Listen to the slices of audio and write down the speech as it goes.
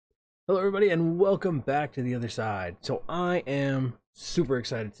Hello everybody and welcome back to the other side. So I am super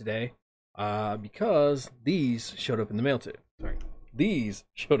excited today because these showed up in the mail today. These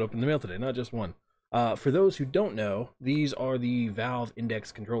showed up in the mail today, not just one. For those who don't know, these are the Valve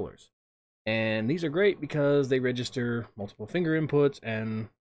Index controllers. And these are great because they register multiple finger inputs and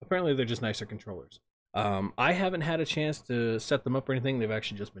apparently they're just nicer controllers. I haven't had a chance to set them up or anything. They've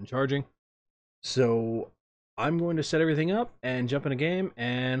actually just been charging. So I'm going to set everything up and jump in a game,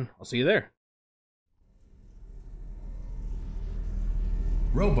 and I'll see you there.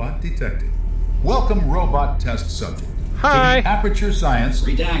 Robot detected. Welcome, robot test subject. Hi. To the Aperture Science.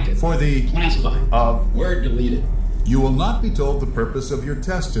 Redacted. For the classified. Of. Word deleted. You will not be told the purpose of your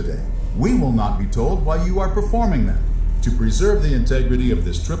test today. We will not be told why you are performing them. To preserve the integrity of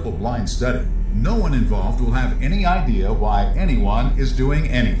this triple-blind study, no one involved will have any idea why anyone is doing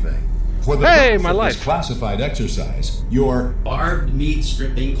anything. For the purpose of this classified exercise, your barbed meat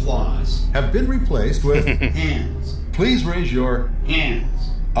stripping claws have been replaced with hands. Please raise your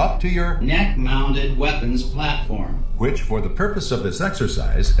hands up to your neck-mounted weapons platform, which for the purpose of this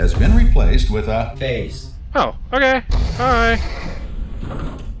exercise has been replaced with a face. Oh, okay. Hi.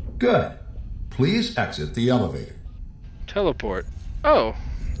 Good. Please exit the elevator. Teleport. Oh,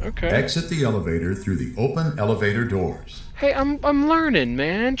 okay. Exit the elevator through the open elevator doors. Hey, I'm learning,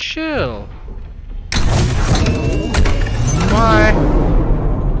 man. Chill. Bye.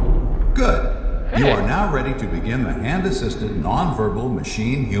 Good. Hey. You are now ready to begin the hand-assisted, non-verbal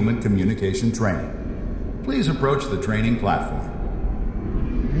machine-human communication training. Please approach the training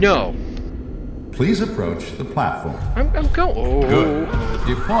platform. No. Please approach the platform. I'm going. Oh. Good.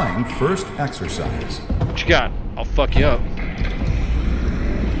 Deploying first exercise. What you got? I'll fuck you up.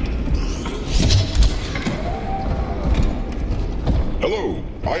 Hello,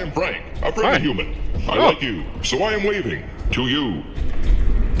 I am Frank, a friendly human. I like you, so I am waving to you.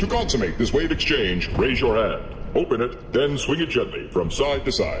 To consummate this wave exchange, raise your hand. Open it, then swing it gently from side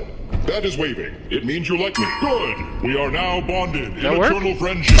to side. That is waving. It means you like me. Good. We are now bonded in eternal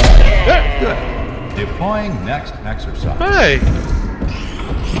friendship. Good. Deploying next exercise. Hey.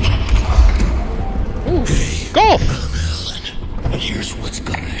 Ooh, golf. Alan, here's what's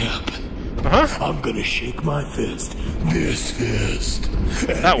gonna happen. I'm gonna shake my fist. This fist.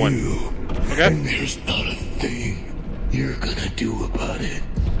 That one. You. Okay. And there's not a thing you're gonna do about it.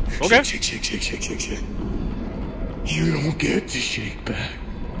 Okay. Shake, shake, shake, shake, shake, shake. You don't get to shake back.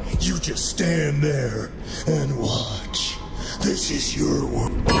 You just stand there and watch. This is your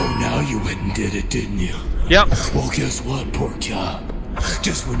world. Oh, now you went and did it, didn't you? Yep. Well, guess what, pork chop?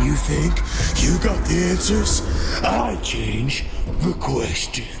 Just when you think you got the answers, I change the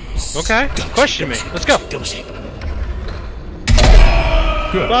questions. Okay. Question me. Let's go. Double shake.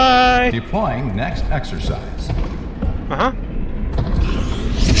 Good. Bye. Deploying next exercise.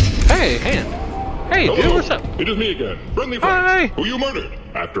 Hey, hand. Hey, Hello. dude, what's up? It is me again, friendly Frank, Hi. who you murdered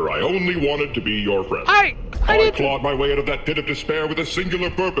after I only wanted to be your friend. I clawed my way out of that pit of despair with a singular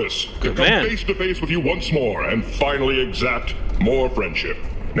purpose. Good to come man. face to face with you once more and finally exact more friendship.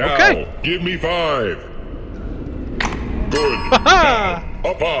 Now, Okay. give me 5. Good. Now,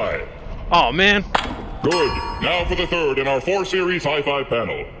 up high. Oh, man. Good. Now for the third in our 4 series high five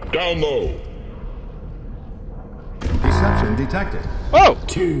panel. Down low. Deception detected. Oh.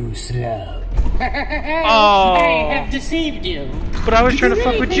 Too slow. Oh. I have deceived you. But I was trying to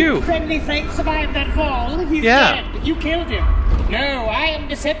fuck with you. Friendly Frank survived that fall. He's Yeah. dead. You killed him. No, I am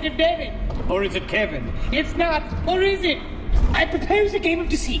Deceptive David. Or is it Kevin? It's not. Or is it? I propose a game of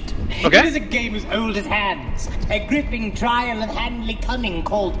deceit. Okay. It is a game as old as hands. A gripping trial of handly cunning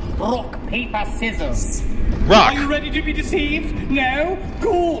called rock, paper, scissors. Rock. Are you ready to be deceived? No?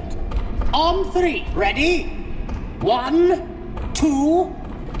 Good. On 3. Ready? 1, 2,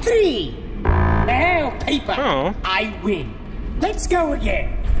 3. Now, paper. Oh. I win. Let's go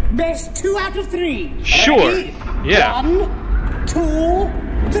again. Best 2 out of 3. Sure. Ready? Yeah. 1, 2,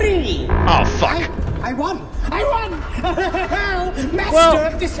 3. Oh, fuck. I won. I won. Master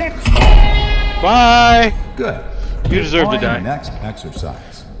Well. of deception. Bye. Good. You deserve to Deploying die. Next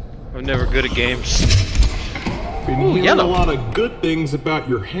exercise. I'm never good at games. Been Ooh, hearing yellow. a lot of good things about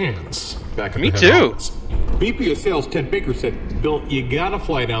your hands back at Me the too. head office. VP of Sales Ted Baker said, "Bill, you gotta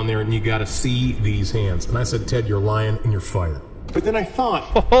fly down there and you gotta see these hands." And I said, "Ted, you're lying and you're fired." But then I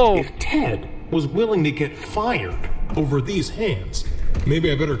thought, Oh. if Ted was willing to get fired over these hands,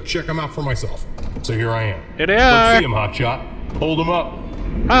 maybe I better check them out for myself. So here I am. Here they Let's are. see them, hotshot. Hold them up.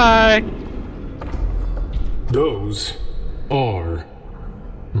 Hi. Those are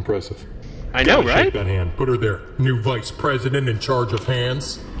impressive. I know, Gotta right? Shake that hand. Put her there. New vice president in charge of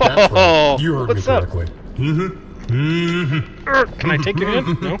hands. That's right. You heard me What's up? correctly. Can I take your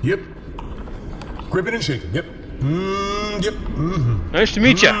hand? No? Yep. Grip it and shake it. Yep. Yep. Nice to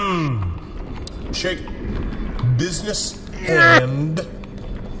meet ya. Shake. Business and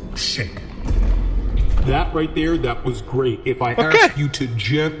shake. That right there, that was great. If I ask you to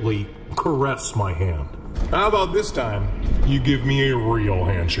gently caress my hand. How about this time, you give me a real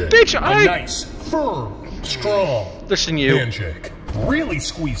handshake? Bitch, a nice, firm, strong handshake. Really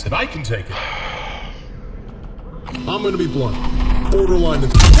squeeze it. I can take it. I'm gonna be blunt. Borderline.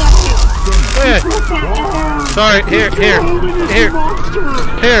 Sorry, here.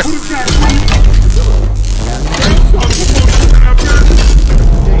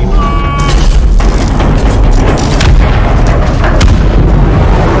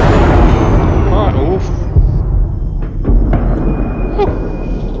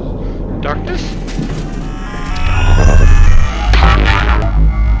 Darkness?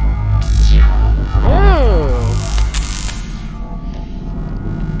 Oh.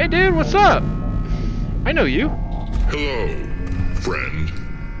 Hey dude, what's up? I know you. Hello, friend.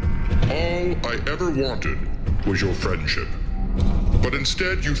 All I ever wanted was your friendship. But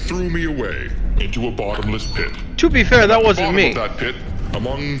instead you threw me away into a bottomless pit. To be fair, that wasn't me. At the bottom of that pit,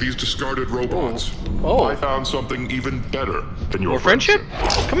 among these discarded robots, Oh. I found something even better than your More friendship?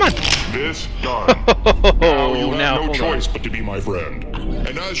 Come on. This gun. Now you have no hold choice on. but to be my friend.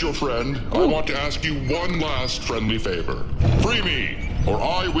 And as your friend, I want to ask you one last friendly favor. Free me, or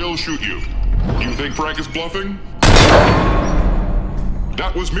I will shoot you. You think Frank is bluffing?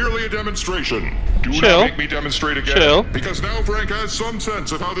 That was merely a demonstration. Do not make me demonstrate again. Because now Frank has some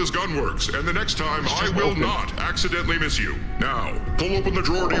sense of how this gun works, and the next time I will not accidentally miss you. Now, pull open the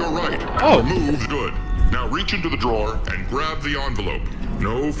drawer to your right. Remove good. Now reach into the drawer and grab the envelope.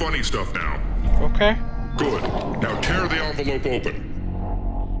 No funny stuff now. Okay. Good. Now tear the envelope open.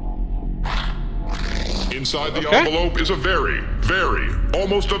 Inside the envelope is a very,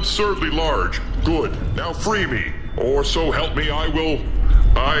 almost absurdly large. Good. Now free me, or so help me I will...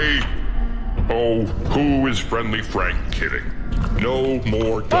 Oh, who is friendly Frank kidding? No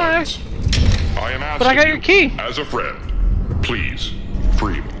more guns. I am asking But I got your key. As a friend, please,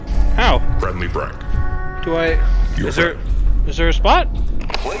 free me. How? Friendly Frank. Do I... Is there a spot?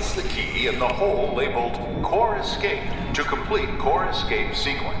 Place the key in the hole labeled Core Escape to complete Core Escape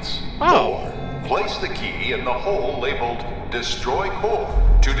sequence. Oh. Or place the key in the hole labeled Destroy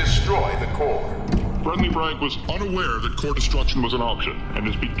Core to destroy the core. Friendly Frank was unaware that core destruction was an option, and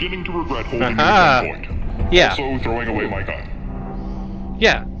is beginning to regret holding me at gunpoint. Yeah. Also throwing away my gun.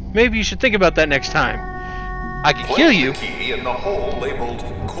 Yeah. Maybe you should think about that next time. I can kill you. Place the key in the hole labeled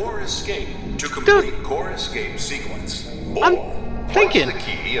Core Escape to complete Core Escape sequence. Or I'm thinking. Place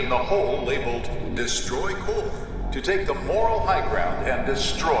the key in the hole labeled Destroy Core to take the moral high ground and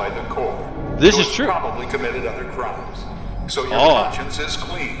destroy the core. This is true. Probably committed other crimes, so your conscience is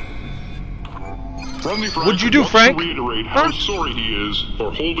clean. Friendly Frank, What'd you do, Frank? To reiterate how sorry he is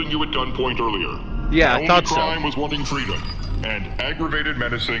for holding you at gunpoint earlier. Yeah, I thought so. The only crime was wanting freedom and aggravated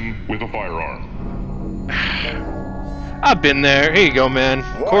menacing with a firearm. I've been there. Here you go, man.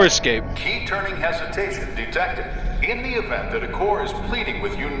 Core escape. Key turning hesitation detected. In the event that a core is pleading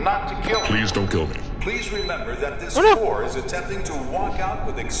with you not to kill him, Please don't kill me. please remember that this core is attempting to walk out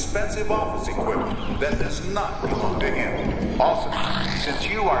with expensive office equipment that does not belong to him. Also, since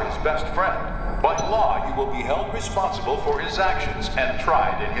you are his best friend, by law you will be held responsible for his actions and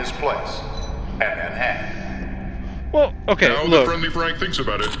tried in his place. And then hanged. Well, okay, Now look. that Friendly Frank thinks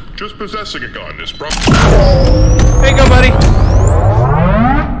about it, just possessing a gun is probably... There you go, buddy.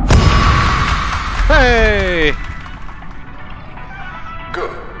 Hey!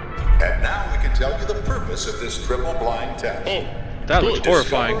 Good. And now we can tell you the purpose of this triple blind test. Oh, That looks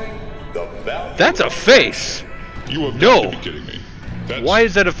horrifying. The value That's a face. You have No. got to be kidding me. Why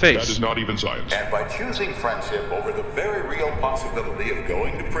is that a face? That is not even science. And by choosing friendship over the very real possibility of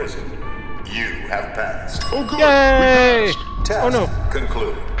going to prison, you have passed. Oh, good. Yay! We passed. Test Oh, no.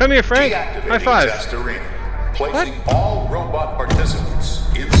 concluded. Come here, Frank. Deactivating High five. Test arena. Placing all robot participants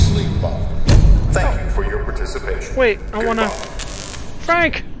in sleep mode. Thank you for your participation. Wait, I wanna... Goodbye.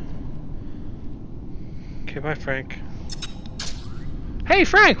 Frank! Okay, bye, Frank. Hey,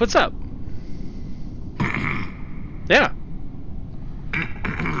 Frank, what's up? Yeah.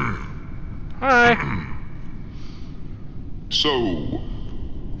 Hi. So,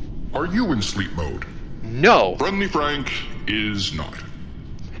 are you in sleep mode? No. Friendly Frank is not.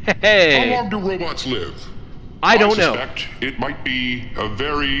 Hey. How long do robots live? I don't know. suspect it might be a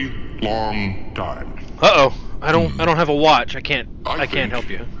very long time. Uh-oh. I don't have a watch. I can't think help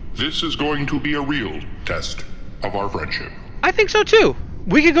you. This is going to be a real test of our friendship. I think so too.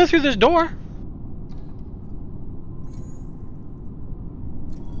 We could go through this door.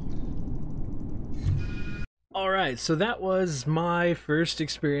 Alright, so that was my first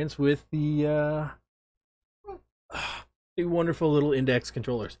experience with the wonderful little index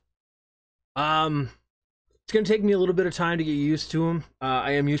controllers. It's going to take me a little bit of time to get used to them.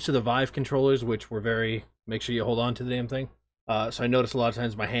 I am used to the Vive controllers, which were very, make sure you hold on to the damn thing. So I noticed a lot of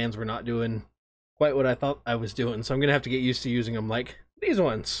times my hands were not doing quite what I thought I was doing. So I'm going to have to get used to using them like these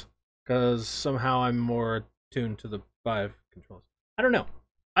ones, because somehow I'm more tuned to the Vive controls. I don't know.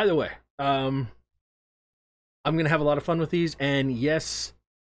 Either way, I'm going to have a lot of fun with these, and yes,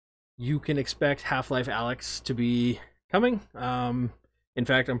 you can expect Half-Life Alyx to be coming. In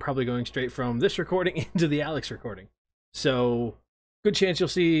fact, I'm probably going straight from this recording into the Alyx recording. So, good chance you'll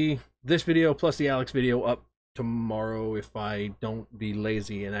see this video plus the Alyx video up tomorrow if I don't be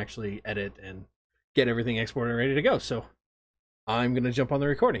lazy and actually edit and get everything exported and ready to go. So, I'm going to jump on the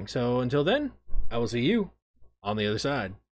recording. So, until then, I will see you on the other side.